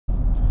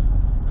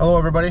Hello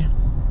everybody,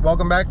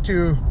 welcome back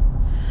to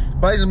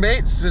Bison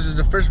Baits. This is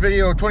the first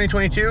video of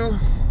 2022,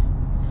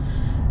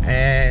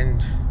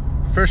 and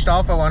first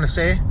off I want to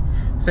say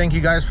thank you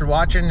guys for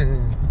watching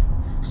and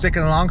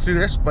sticking along through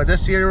this. But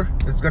this year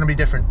it's going to be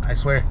different, I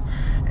swear.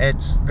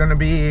 It's going to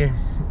be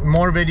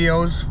more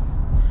videos,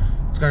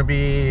 it's going to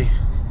be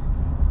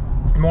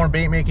more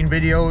bait making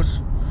videos,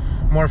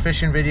 more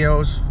fishing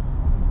videos.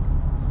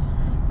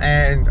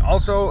 And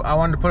also I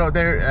wanted to put out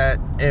there that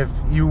if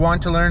you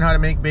want to learn how to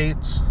make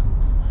baits,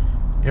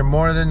 you're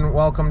more than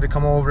welcome to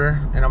come over,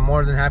 and I'm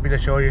more than happy to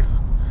show you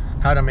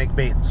how to make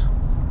baits.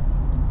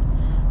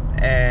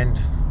 And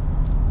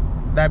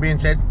that being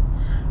said,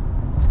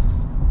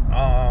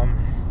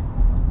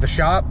 the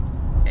shop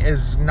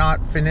is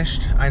not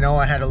finished. I know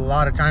I had a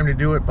lot of time to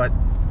do it, but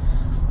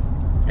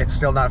it's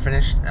still not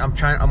finished.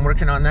 I'm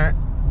working on that.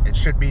 It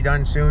should be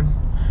done soon,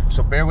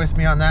 so bear with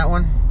me on that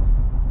one.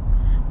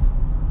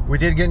 We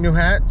did get new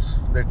hats.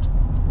 They're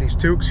these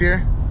toques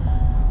here.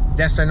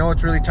 Yes, I know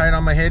it's really tight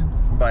on my head,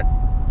 but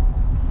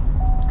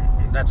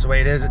that's the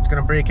way it is. It's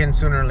gonna break in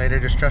sooner or later,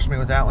 just trust me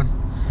with that one.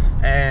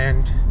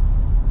 And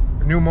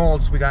new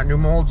molds, we got new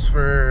molds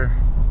for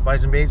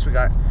Bison Baits. We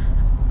got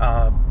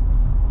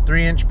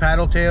 3-inch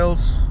paddle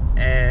tails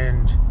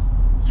and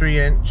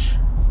 3-inch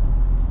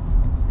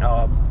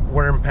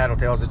worm paddle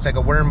tails. It's like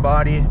a worm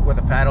body with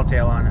a paddle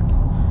tail on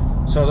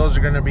it, so those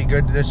are gonna be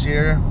good this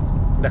year.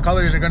 The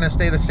colors are gonna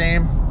stay the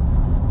same.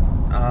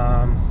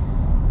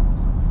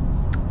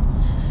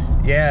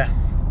 Yeah,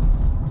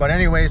 but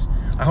anyways,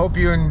 I hope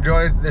you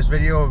enjoyed this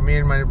video of me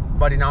and my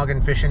buddy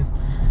Noggin fishing.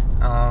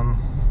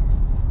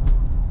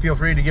 Feel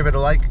free to give it a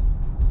like,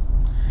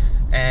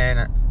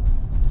 and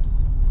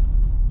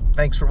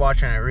thanks for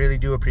watching. I really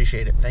do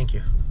appreciate it. Thank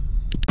you.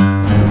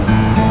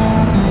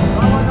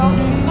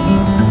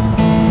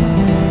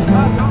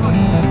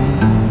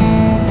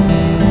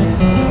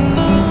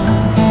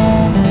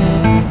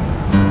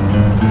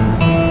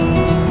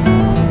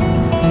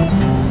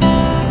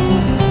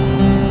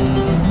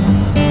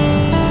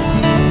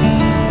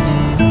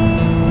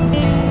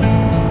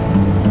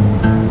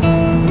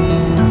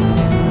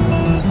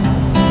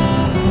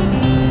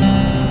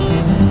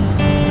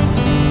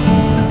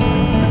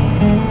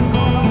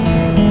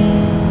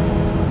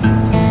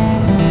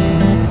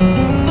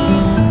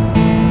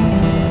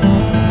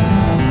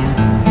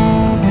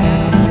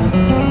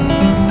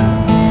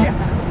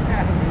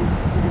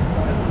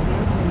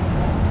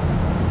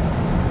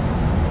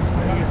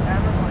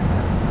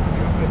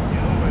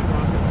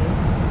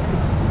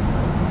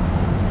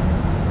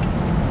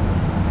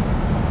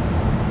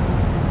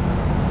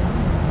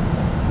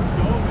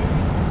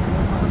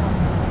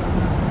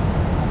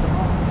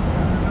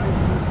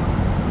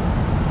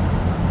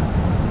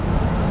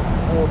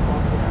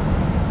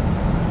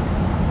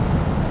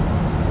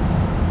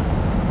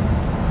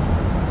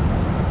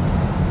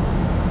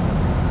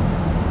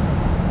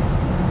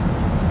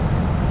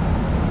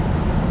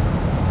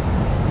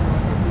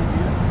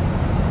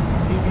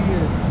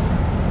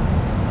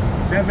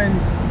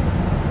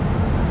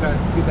 Just gotta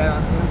get that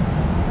on here.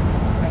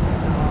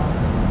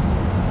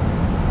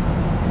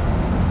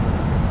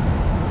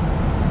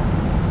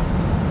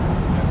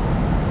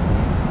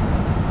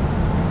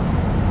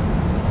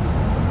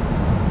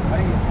 I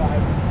think it's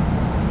 5.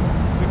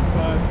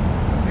 6'5".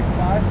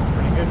 6'5"?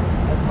 Pretty good.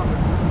 That's probably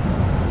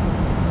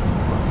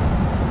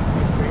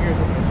these fingers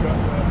in the truck.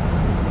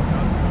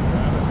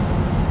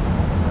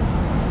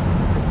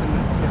 Just in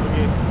the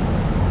tailgate.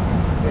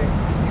 Okay,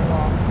 you're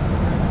off.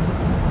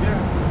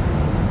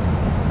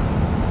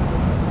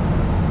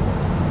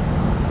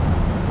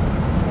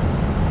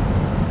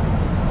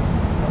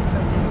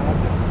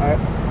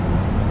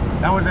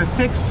 That was a 6.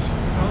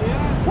 Oh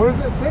yeah. What is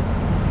it? 6?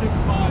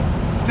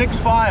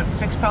 6'5". 6'5".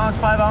 6 pounds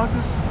 5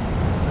 ounces.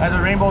 As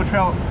a rainbow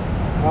trout.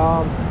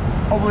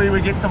 Hopefully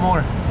we get some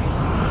more.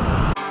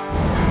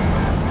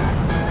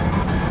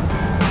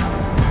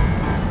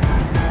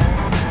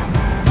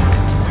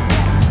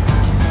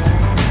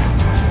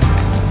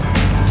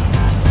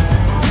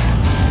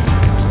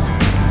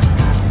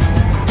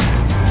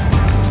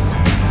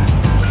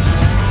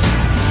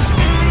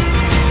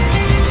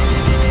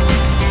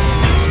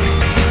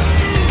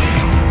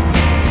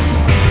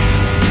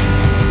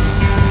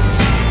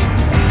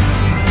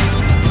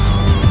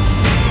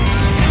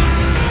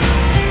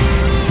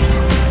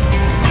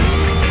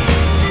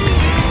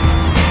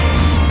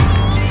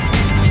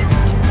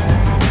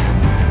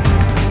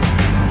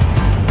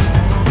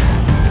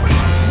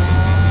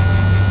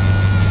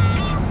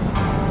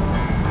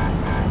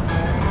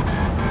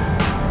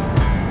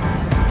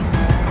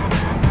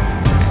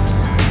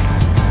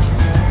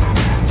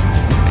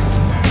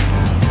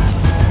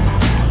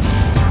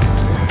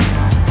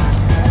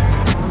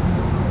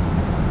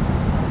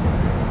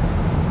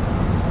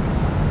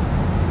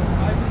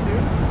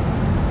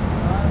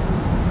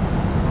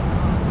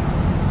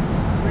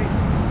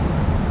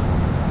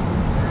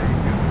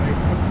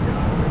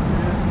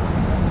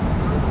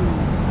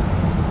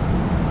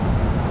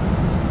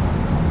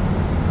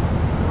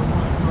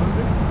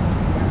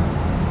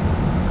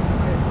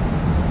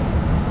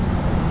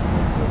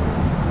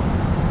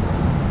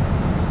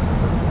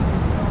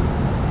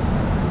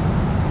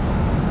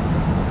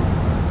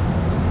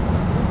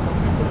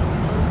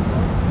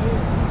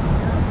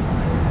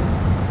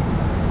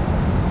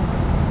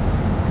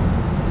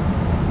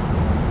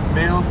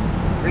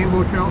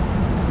 rainbow trout.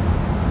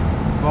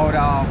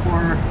 About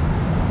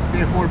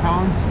 4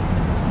 pounds.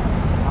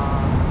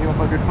 Gave up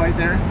a good fight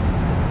there.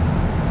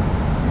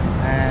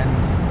 And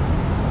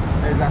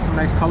they've got some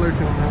nice color to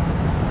them now.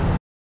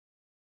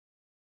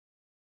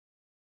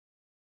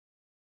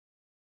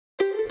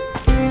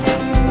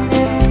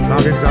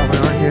 Logan's got one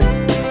on here.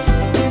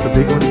 The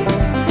big one.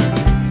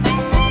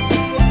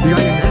 You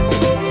got your net?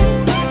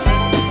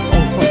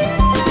 Oh, fuck.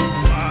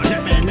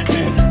 Net man.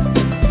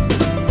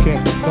 Okay,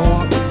 go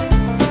up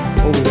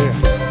over there.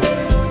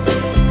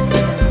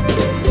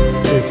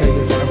 Here, take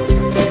this.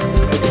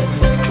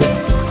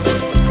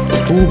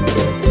 Ooh.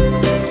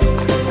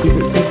 Keep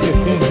your thing,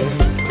 man.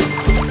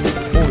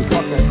 Holy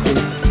fuck, that's big.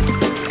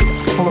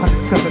 Hold on,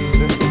 it's not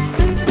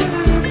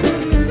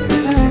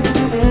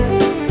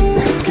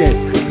okay.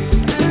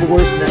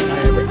 Worst net I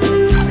ever.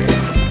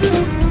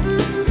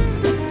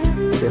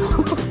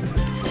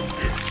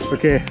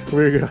 Okay,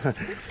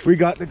 we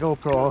got the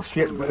GoPro all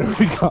shit, but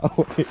we got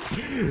away.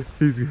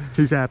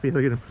 He's happy.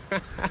 Look at him.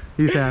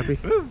 He's happy.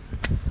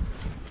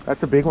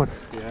 That's a big one.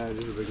 Yeah, it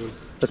is a big one.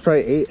 That's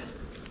probably 8.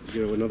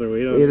 Get another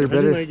weight on. 8 or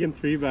better. Imagine like in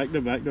 3 back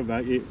to back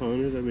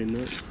 8-pounders. I mean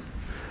that.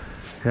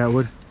 Yeah, it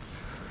would.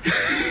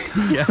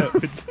 Yeah, it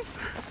would.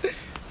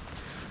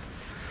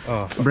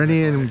 Oh,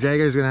 Brenny and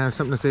Jagger's gonna have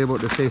something to say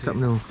about this. Say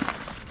something new.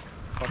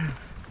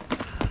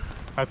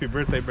 Happy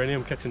birthday, Brenny.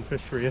 I'm catching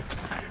fish for you.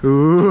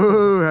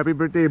 Ooh, happy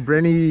birthday,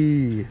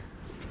 Brenny.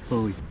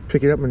 Holy.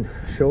 Pick it up and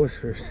show us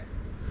first.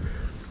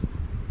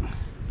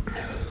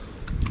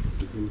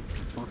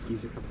 Fuck,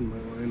 he's up in my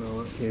line.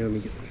 Okay, let me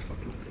get this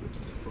fucking thing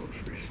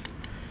first.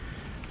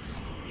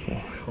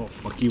 Oh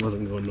fuck, he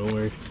wasn't going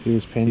nowhere. He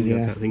was pinned, He's got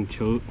yeah. that thing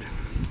choked.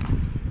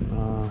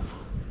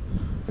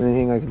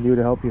 Anything I can do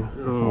to help you?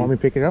 Want me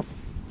to pick it up?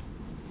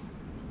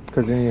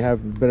 Because then you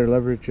have better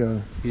leverage.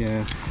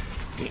 Yeah.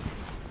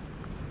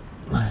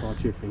 Just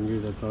watch your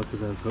fingers, that's all, because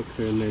those hooks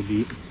are in there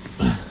deep.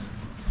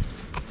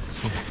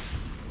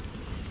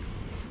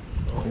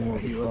 Oh,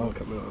 he wasn't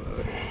coming out of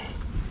there.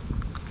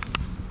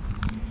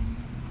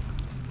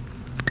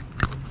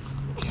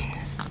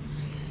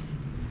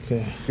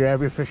 Okay,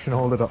 grab your fish and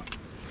hold it up.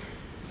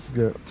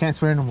 Good. Can't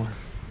swear no more.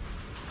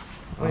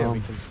 Oh yeah,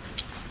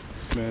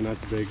 because man,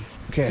 that's big.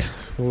 Okay,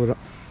 hold it up.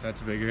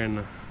 That's bigger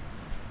than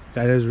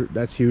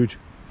That's huge.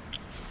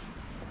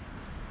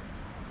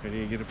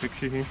 ready to get a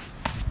picture here?